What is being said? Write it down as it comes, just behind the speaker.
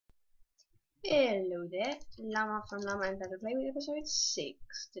Hello there, Llama from Llama and Better Play with episode 6.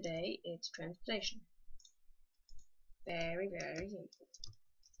 Today it's transportation. Very simple.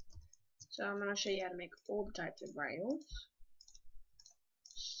 So I'm going to show you how to make all the types of rails.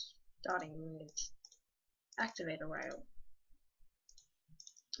 Starting with activator rail.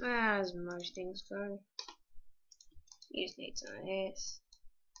 As most things go, you just need some of this.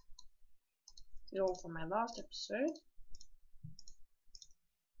 This is all from my last episode.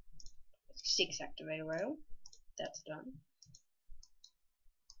 6 activator rail. That's done.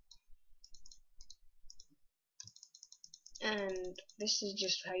 And this is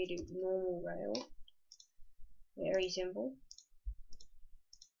just how you do normal rail. Very simple.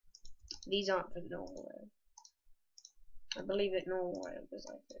 These aren't for the normal rail. I believe that normal rail is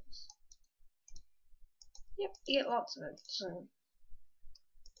like this. Yep, you get lots of it. So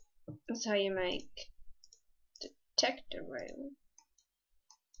that's how you make detector rail.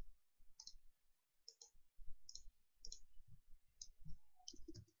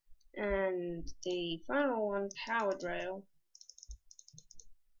 And the final one, powered rail,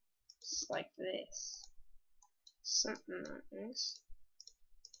 it's like this. Something like this.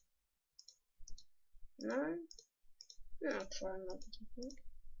 No? I'll try another technique.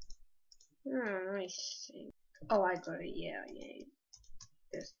 Oh, I see. Oh, I got it, yeah.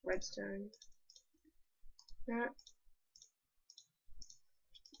 Just redstone. That.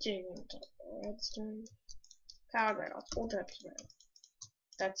 Redstone. Powered rail, all types of rail.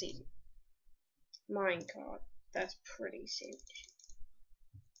 That's easy. Minecart. That's pretty simple.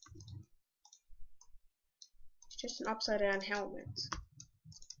 It's just an upside down helmet.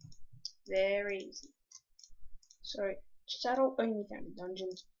 Very easy. So, saddle only found in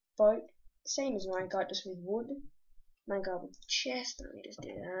dungeons. Boat, same as minecart, just with wood. Minecart with chest, let me just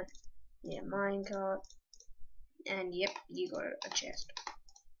do that. Yeah, minecart. And yep, you got a chest.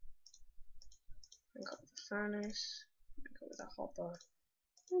 Minecart with a furnace. Minecart with a hopper.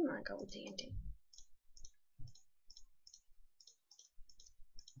 And minecart with TNT.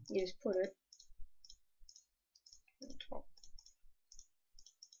 You just put it on top.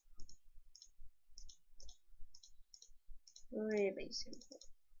 Really simple.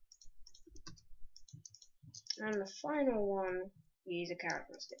 And the final one, you use a carrot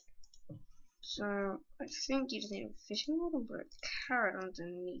on a stick. So I think you just need a fishing rod and put a carrot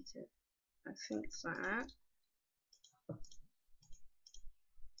underneath it. I think it's like that.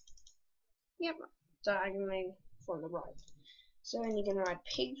 Yep, diagonally from the right. So then you can ride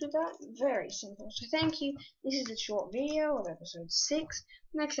pigs with that. Very simple. So thank you. This is a short video of episode 6.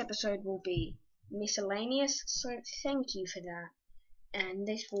 Next episode will be miscellaneous. So thank you for that. And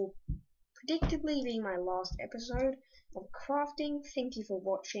this will predictably be my last episode of crafting. Thank you for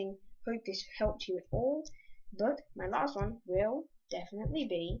watching. Hope this helped you at all. But my last one will definitely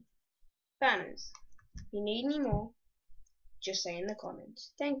be banners. If you need any more, just say in the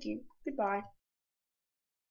comments. Thank you. Goodbye.